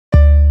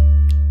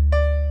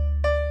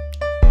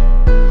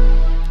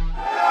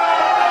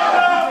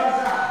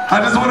I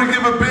just want to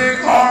give a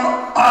big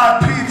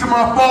R.I.P. to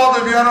my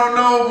father. If y'all don't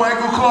know,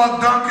 Michael Clark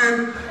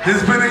Duncan.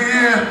 It's been a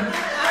year.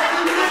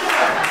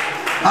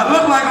 I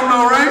look like him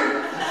though,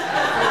 right?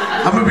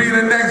 I'm gonna be in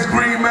the next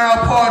Green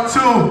Mile Part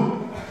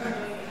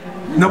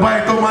 2.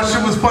 Nobody thought my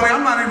shit was funny.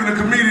 I'm not even a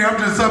comedian, I'm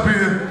just up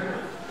here.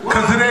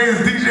 Cause today is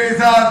DJ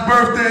Zod's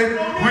birthday.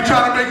 We're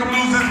trying to make him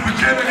lose his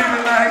virginity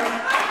tonight.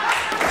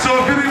 So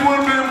if any one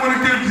of them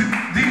wanna give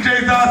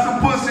DJ Zod some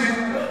pussy,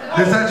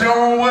 it's at your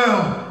own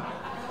will.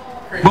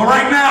 But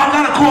right now, I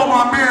gotta call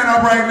my man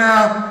up right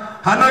now.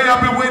 I know y'all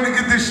been waiting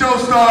to get this show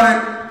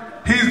started.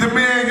 He's the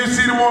man, you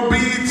see him on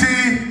BET,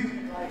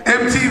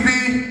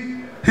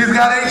 MTV. He's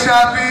got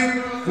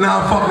HIV.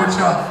 Nah, I'm fucking with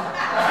y'all.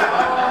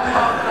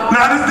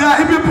 Now this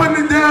guy, he been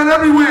putting it down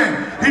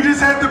everywhere. He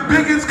just had the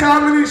biggest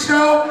comedy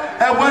show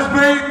at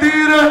Westbury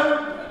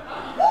Theater.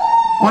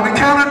 On the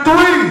count of 3,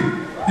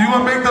 you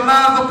gonna make the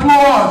loud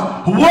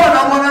applause. 1,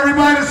 I want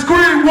everybody to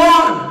scream.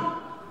 1.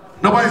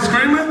 Nobody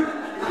screaming?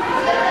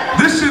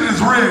 This shit is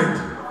rigged.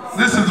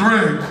 This is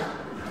rigged.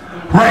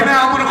 Right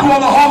now, I'm gonna call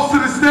the host to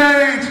the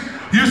stage.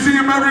 You see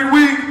him every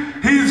week.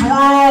 He's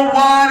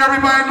worldwide.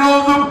 Everybody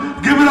knows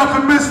him. Give it up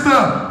for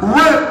Mr.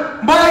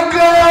 Rip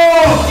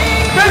Michael.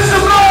 Make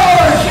some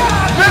noise.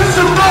 Make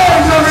some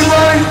noise,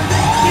 everybody.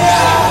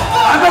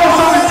 I know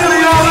it's only silly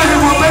y'all in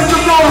here, but make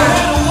some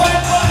noise.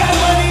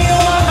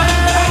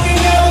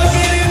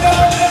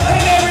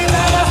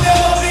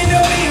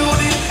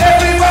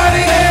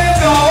 Everybody hands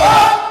go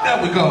up. There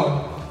we go.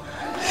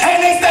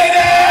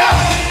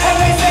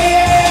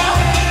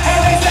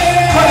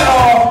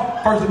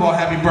 First of all,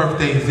 happy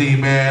birthday, Z,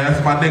 man.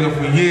 That's my nigga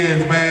for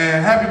years,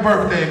 man. Happy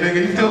birthday,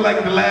 nigga. You still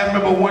like the last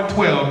member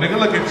 112, nigga.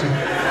 Look at you.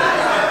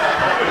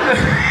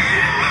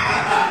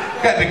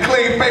 Got the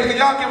clean face.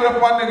 Y'all give it up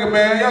for my nigga,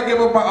 man. Y'all give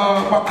up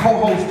my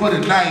co-host for the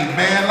night,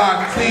 man.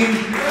 Lock T,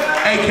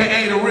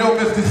 a.k.a. the real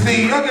Mr.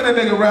 C. Y'all get a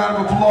nigga a round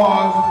of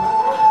applause.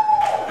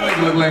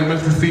 Nigga look like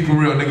Mr. C for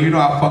real, nigga. You know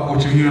I fuck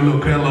with you here,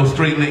 little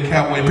straight leg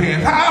cowboy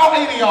pants. How all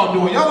 80 y'all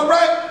doing? Y'all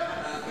alright?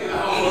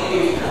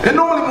 There's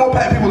normally more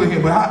packed people in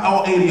here, but how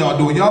all 80 y'all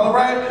doing? Y'all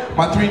alright?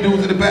 My 3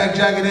 dudes in the back,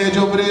 Jagged Edge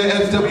over there,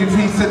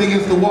 SWV sitting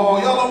against the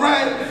wall. Y'all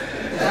alright?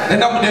 And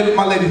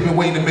my ladies been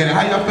waiting a minute.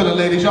 How y'all feeling,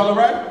 ladies? Y'all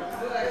alright?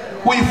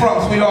 Where you from,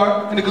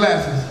 sweetheart? In the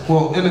glasses.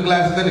 Well, in the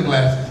glasses, in the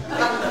glasses.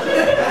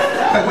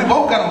 Like, we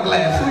both got on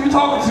glasses. Who you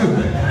talking to?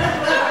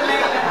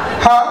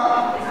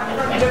 Huh?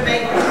 I'm from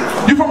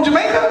Jamaica. You from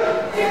Jamaica?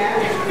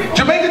 Yeah.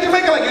 Jamaica?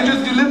 Like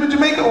you live in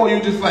Jamaica, or you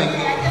just like?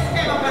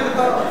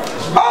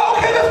 Oh,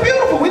 okay, that's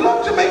beautiful. We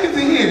love Jamaicans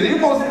in here. You're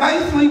most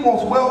nicely,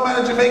 most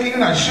well-mannered Jamaican. You're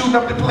not shooting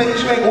up the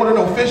place. You ain't ordering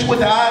no fish with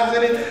the eyes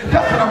in it.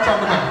 That's what I'm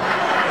talking about.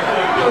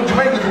 You know,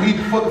 Jamaicans will eat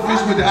the fucking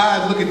fish with the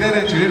eyes, looking dead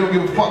at you. They don't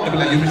give a fuck. They be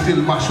like, you be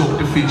stealing my short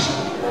the fish.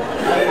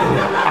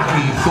 I can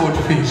eat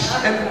swordfish.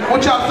 And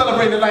what y'all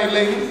celebrating tonight,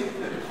 ladies?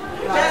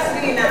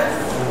 Just being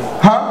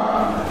nice.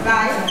 Huh?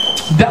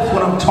 Nice. That's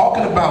what I'm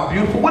talking about,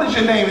 beautiful. What is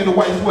your name in the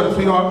white sweater,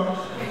 sweetheart?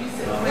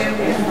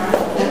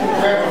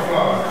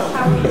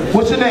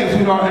 What's your name,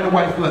 sweetheart, in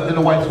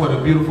the white sweater,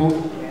 beautiful?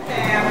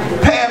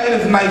 Pam. Pam, it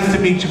is nice to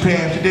meet you,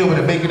 Pam. She deal with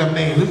it, making up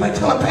names. It's like,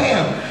 tell her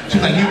Pam.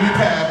 She's like, you be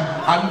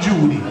Pam, I'm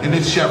Judy, and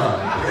it's Sharon.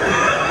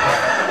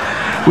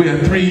 We are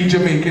 3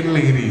 Jamaican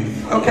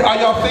ladies. Okay, are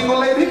y'all single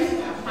ladies?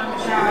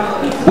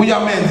 Where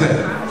y'all men's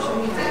at?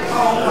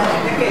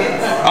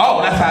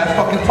 Oh, that's how it's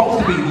fucking supposed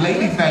to be.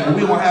 Ladies night,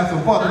 we want to have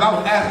some fun. And I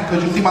was asking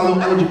because you see my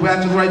little eligible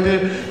bachelors right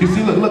there? You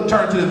see, look,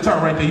 turn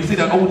right there. You see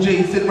that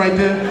OJ sitting right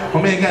there?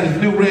 My man got his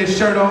new red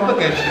shirt on.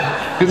 Look at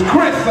you. It's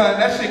Chris, son.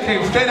 That shit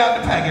came straight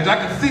out the package. I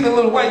can see the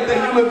little white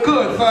thing. You look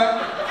good,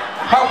 son.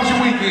 How was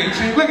your weekend,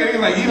 Chief? Look at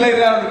him, like he laid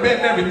it out on the bed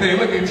and everything.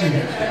 Look at you.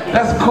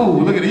 That's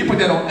cool. Look at it. You put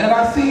that on. And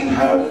I see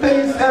her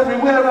face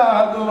everywhere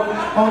I go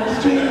on the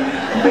street.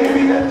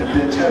 Baby, that's the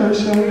picture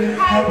show.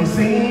 Have you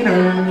seen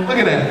her? Look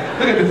at that.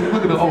 Look at this.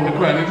 Look at the older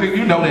crowd.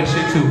 You know that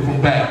shit too from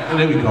back. Oh,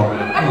 there we go.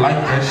 I like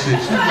that shit.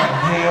 She's like,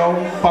 hell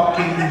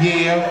fucking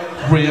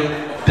yeah,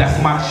 Rip.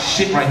 That's my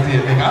shit right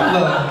there, nigga.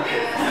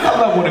 I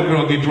love when a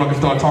girl get drunk and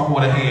start talking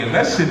with her hands.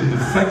 That shit is the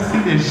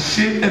sexiest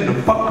shit in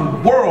the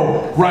fucking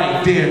world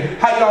right there.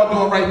 How y'all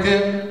doing right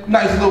there?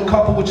 Nice little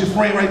couple with your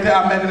friend right there.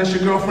 I imagine that's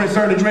your girlfriend,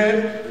 Sir the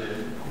Dread.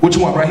 Which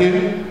one, right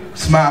here?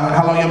 Smiling.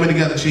 How long y'all been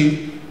together,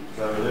 Chief?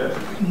 7 years.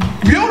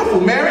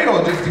 Beautiful. Married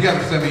or just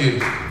together 7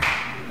 years?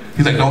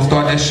 He's like, don't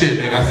start that shit,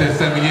 nigga. I said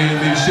 7 years,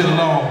 leave this shit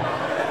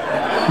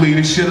alone. Leave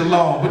this shit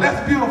alone. But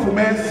that's beautiful,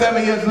 man.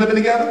 7 years living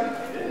together?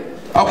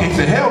 Okay, he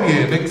said, hell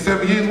yeah, nigga,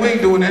 7 years, we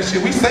ain't doing that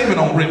shit. We saving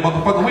on Rick,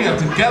 motherfucker. We are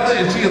together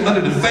and she is under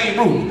the same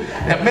roof.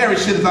 That marriage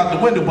shit is out the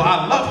window, but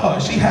I love her.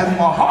 She has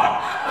my heart.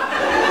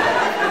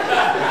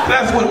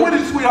 That's what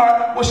is it,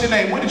 sweetheart? What's your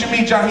name? Where did you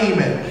meet Jaheim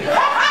at?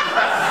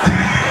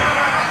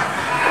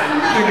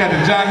 You got the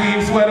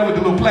Jaheim sweater with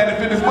the little Planet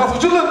Fitness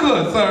muscles. You look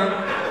good, sir.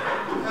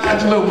 Got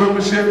your little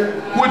membership.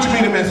 Where'd you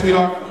meet him at,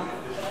 sweetheart?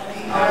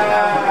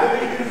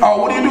 Oh,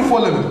 what do you do for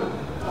a living?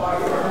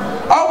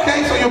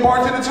 Okay, so you're a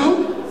bartender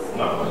too?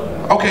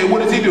 Okay,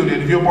 what does he do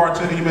then? If you're a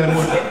bartender, you met him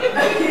with?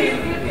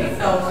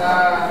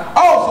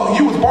 Oh, so Oh,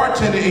 you was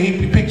bartending and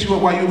he picked you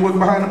up while you was working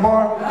behind the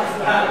bar?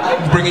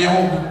 Bringing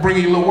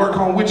your little work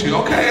home with you,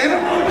 okay?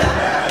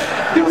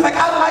 He was like,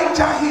 I like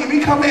Jaheim,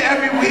 he come in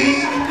every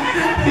week.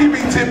 He be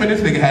tipping,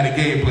 this nigga had a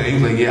game plan. He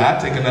was like, yeah, I'll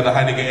take another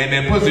Heineken and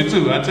that pussy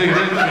too, I'll tell you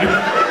that shit.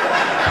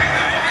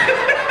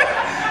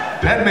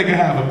 That nigga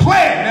have a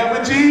plan,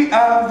 never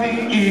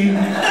G-I-V-E.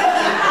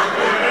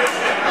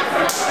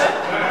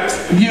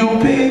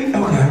 U-P,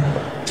 okay.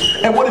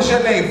 And what is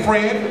your name,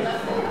 friend?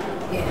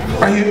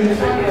 Right here.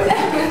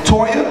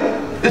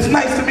 Toya? It's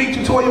nice to meet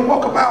you, Toya.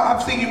 Welcome out.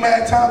 I've seen you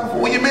mad times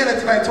before. Where you mad at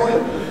tonight,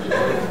 Toya?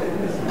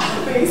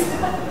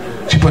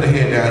 She put her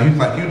head down. You was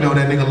like, you know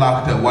that nigga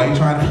locked up. Why you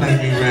trying to play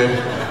me, Rib?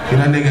 You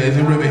know that nigga is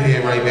in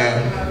Riverhead right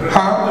now.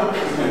 Huh?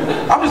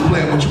 I'm just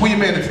playing with you. Where you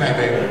mad at tonight,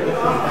 baby?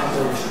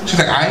 She's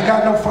like, I ain't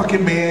got no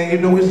fucking man. You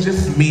know, it's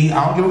just me.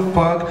 I don't give a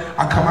fuck.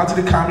 I come out to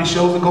the comedy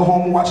shows and go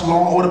home and watch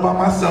Law & Order by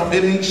myself.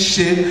 It ain't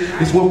shit.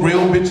 It's what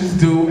real bitches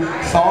do.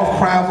 Solve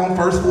crimes on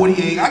First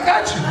 48. I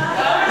got you.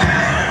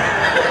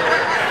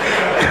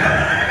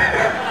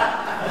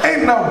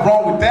 Ain't nothing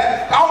wrong with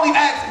that. I only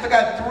asked if I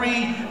got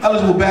 3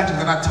 eligible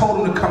bachelors, and I told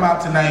them to come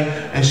out tonight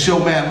and show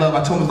mad love.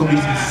 I told them there's gonna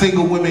be some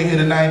single women here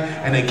tonight,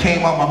 and they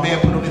came out. My man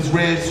put on his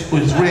red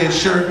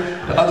shirt.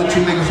 The other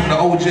 2 niggas from the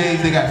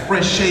OJs, they got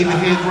fresh shaven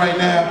heads right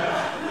now.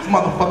 These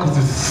motherfuckers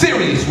is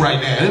serious right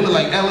now. They look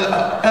like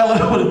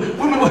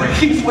women with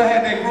Keith Sweat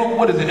had that group.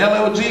 What is it?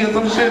 LLG or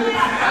some shit?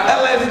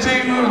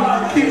 LSG.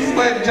 Keith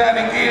Sweat,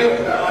 Johnny Gill.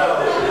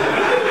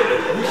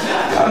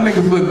 Y'all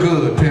niggas look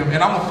good, pimp.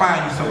 And I'm gonna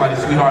find you somebody,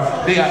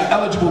 sweetheart. They are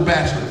eligible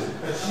bachelors.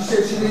 She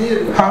said she didn't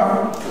hear me.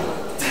 Huh?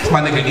 It's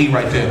my nigga E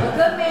right there. A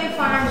good man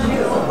finds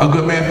you. A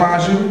good man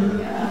finds you?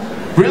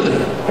 Really?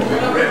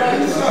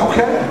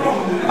 Okay.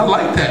 I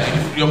like that.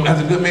 Has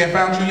a good man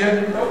found you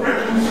yet?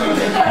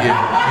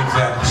 Yeah,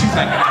 exactly. She's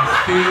like, I'm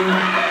still.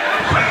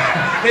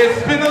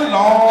 It's been a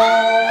long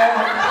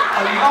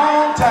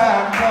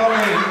time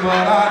coming,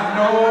 but I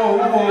know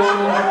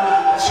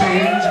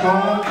change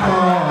gonna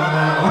come.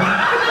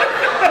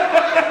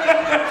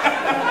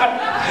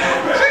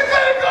 She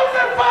said a good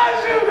man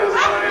finds you.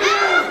 That's what it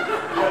is.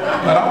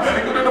 But I'm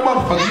single to the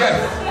motherfucker,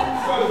 yes.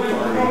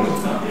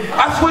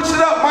 I switched it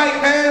up, Mike,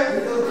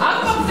 man.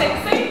 I'm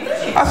sexy.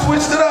 I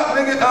switched it up,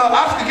 nigga.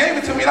 Oscar gave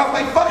it to me, and I was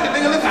like, "Fuck it,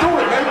 nigga, let's do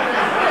it, man.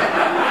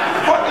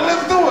 Fuck it,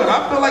 let's do it."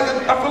 I feel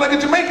like a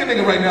Jamaican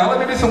nigga right now. Let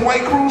me get some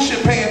white cruise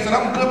ship pants, and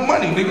I'm good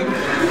money, nigga.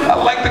 I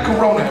like the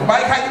Corona.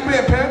 Mike, how you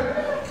been, pimp?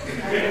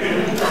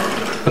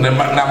 And then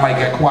now Mike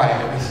got quiet.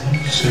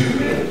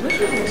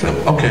 So,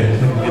 okay.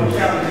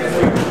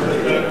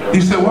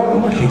 You said what?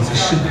 Okay, so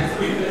shit.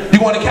 You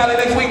going to Cali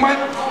next week, Mike?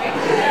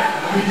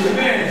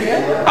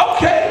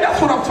 Okay,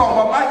 that's what I'm talking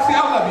about, Mike. See, I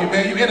love you,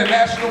 man. You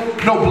international,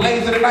 no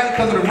blazer tonight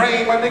because of the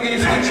rain, my nigga. You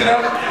switch it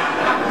up.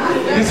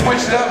 You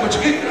switch it up, but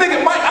you,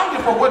 nigga, Mike, I don't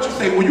give a fuck what you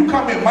say. When you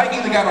come in, Mike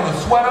either got on a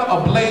sweater,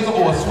 a blazer,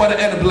 or a sweater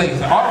and a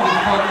blazer. I don't give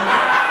a fuck.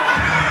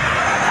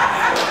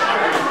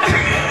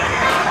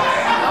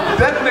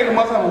 That nigga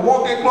must have a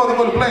walk-in clothing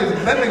with a blazer.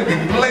 That nigga be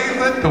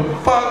blazing the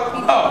fuck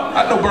up.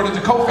 I know Burner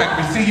Jacob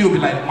Factory see you be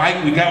like,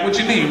 Mike, we got what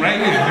you need right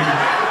here, nigga.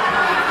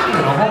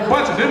 A whole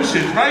bunch of them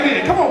shits right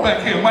here. Come on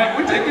back here, Mike.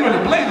 We take you in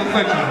the blazer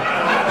section.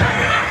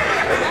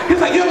 He's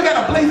like, you ever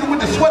got a blazer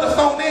with the sweater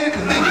sewn in?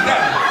 Cause then you got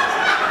it.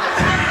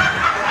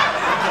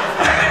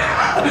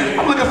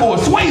 I'm looking for a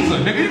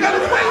swazer, nigga. You got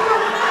a swazer?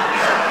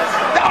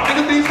 Y'all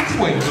niggas need some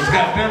swazers,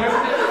 goddammit.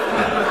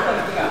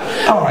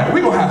 Alright,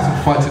 we gonna have some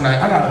fun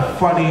tonight. I got a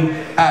funny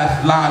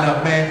ass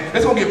lineup, man.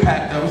 It's gonna get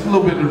packed up. It's a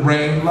little bit of the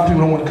rain. A lot of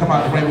people don't want to come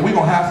out in the rain, but we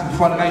gonna have some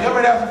fun tonight. Y'all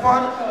ready to have some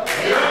fun?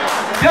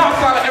 Y'all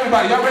silent,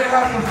 everybody. Y'all ready to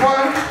have some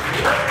fun?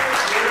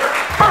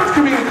 First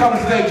comedian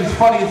coming stage is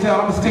funny as hell.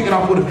 I'm gonna stick it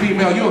off with a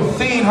female. You have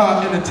seen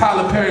her in the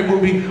Tyler Perry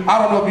movie.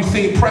 I don't know if you've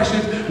seen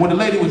Precious when the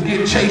lady was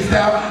getting chased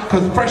out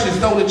because Precious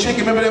stole the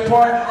chicken. Remember that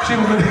part? She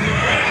was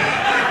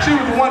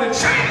the one that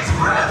chased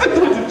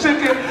with the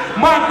chicken.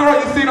 My girl,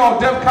 you seen on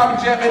Def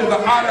Comedy Jam. It is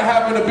an honor to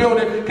have her in the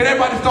building. Can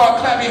everybody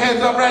start clapping your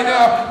hands up right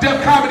now?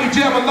 Def Comedy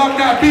Jam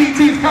alumni,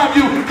 BET's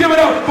ComU. Give it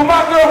up for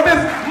my girl, Miss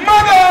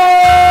Mother!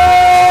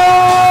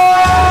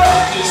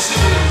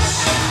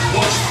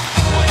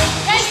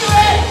 Thank you,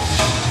 Ed.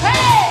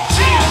 Hey,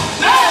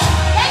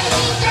 thank you,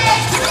 DJ.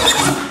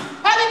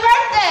 Happy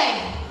birthday.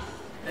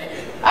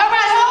 All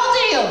right, how old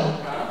are you?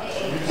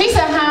 He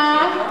said,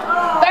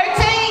 huh?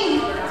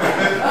 13.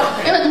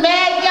 You look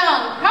mad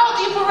young. How old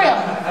are you for real?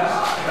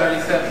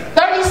 37.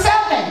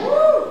 37?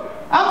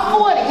 I'm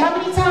 40. How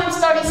many times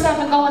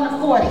 37 go into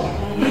 40?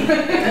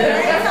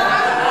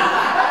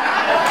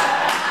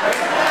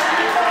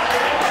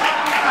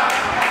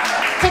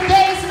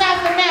 Today's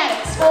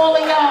mathematics for all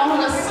of y'all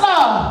who are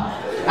slow.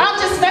 I'm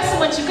just messing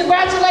with you.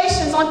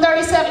 Congratulations on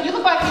 37. You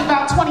look like you're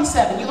about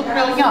 27. You look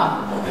real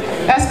young.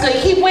 That's good.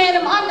 You keep wearing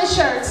them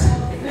undershirts.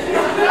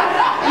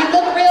 You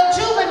look real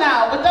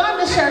juvenile with the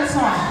undershirts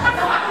on.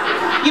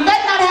 You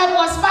better not have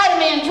on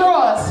Spider-Man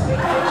drawers.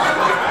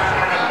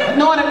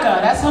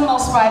 Nautica, that's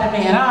almost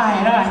Spider-Man.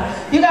 All right.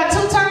 You got 2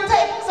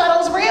 turntables? Are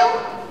those real?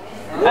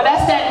 Oh,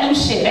 that's that new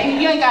shit.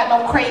 You ain't got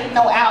no crate,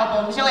 no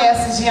albums. Your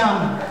ass is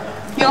young.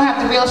 You don't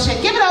have the real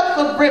shit. Give it up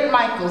for Britt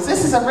Michaels.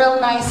 This is a real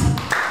nice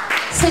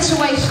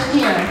situation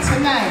here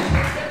tonight.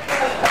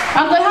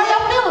 I'm good. How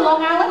y'all feeling,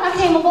 Long Island? I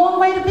came a long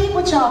way to be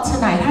with y'all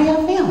tonight. How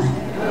y'all feeling?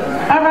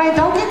 All right,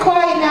 don't get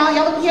quiet now.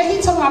 Y'all, yeah,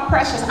 he talking about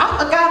Precious. I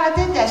forgot I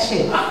did that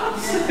shit.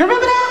 You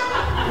remember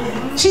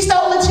that? She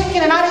stole the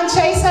chicken and I didn't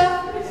chase her.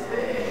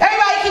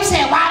 Everybody keeps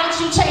saying, why didn't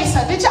you chase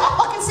her? Did y'all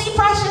fucking see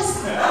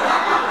Precious?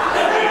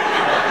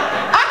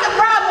 I could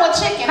bribe more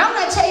chicken. I'm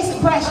not chasing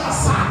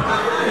Precious.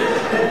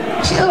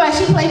 She look like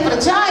she played for the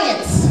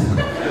Giants.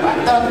 What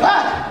the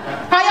fuck?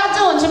 How y'all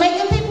doing?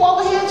 Jamaican people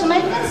over here?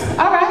 Jamaicans?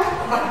 All right.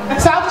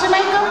 South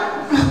Jamaica?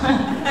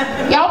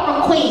 Y'all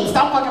from Queens.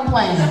 Stop fucking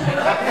playing.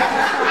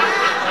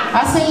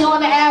 I see you on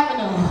the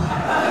avenue.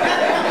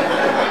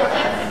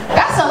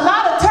 That's a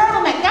lot of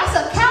turtleneck. That's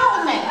a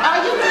cowneck. Are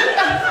you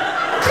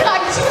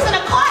like she was in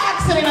a car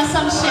accident or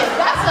some shit?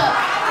 That's a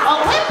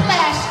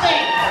whiplash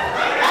thing.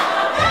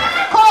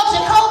 Called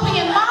Jacoby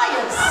and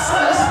Myers.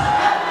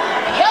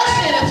 Your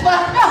shit is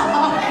fucked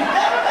up.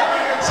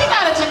 She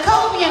got a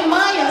Jacoby and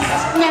Myers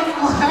neck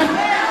on her.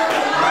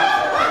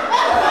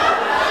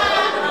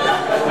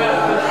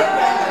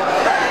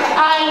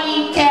 I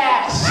need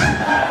cash.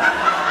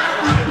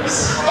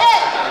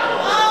 Shit.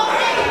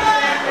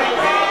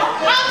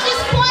 I'm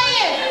just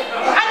playing.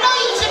 I know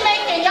you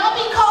Jamaican. Y'all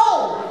be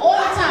cold all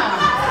the time.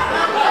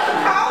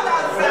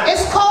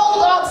 It's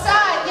cold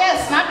outside,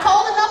 yes. Not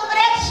cold enough for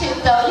that shit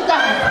though. You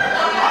got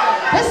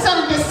this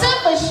some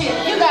December shit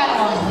you got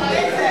on.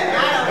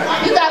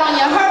 You got on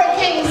your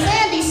Hurricane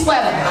Sandy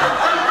sweater.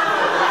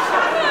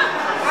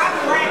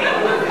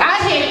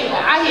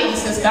 I hear you,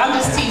 sister. I'm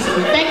just teasing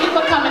you. Thank you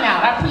for coming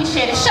out. I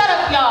appreciate it. Shut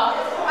up, y'all.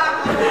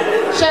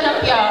 Shut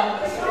up, y'all.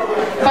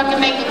 Fucking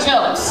making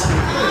jokes.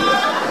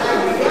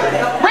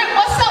 Rick,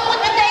 what's up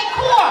with the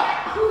decor?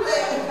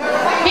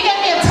 He got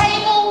me a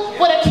table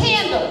with a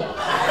candle.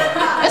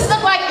 This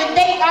look like the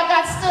date I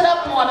got stood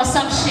up on or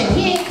some shit.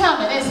 He ain't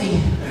coming, is he?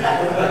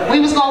 We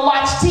was gonna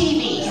watch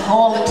TV.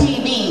 All the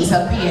TVs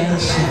up here and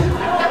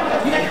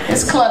shit.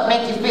 This club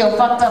make you feel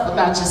fucked up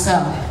about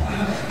yourself.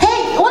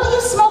 Hey, what are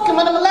you smoking?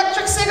 One of them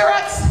electric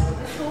cigarettes?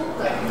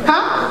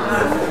 Huh?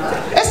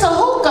 It's a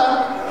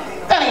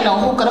hookah. That ain't no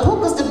hookah. The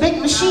hookah's the big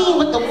machine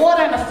with the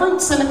water and the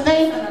fruits and the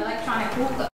thing.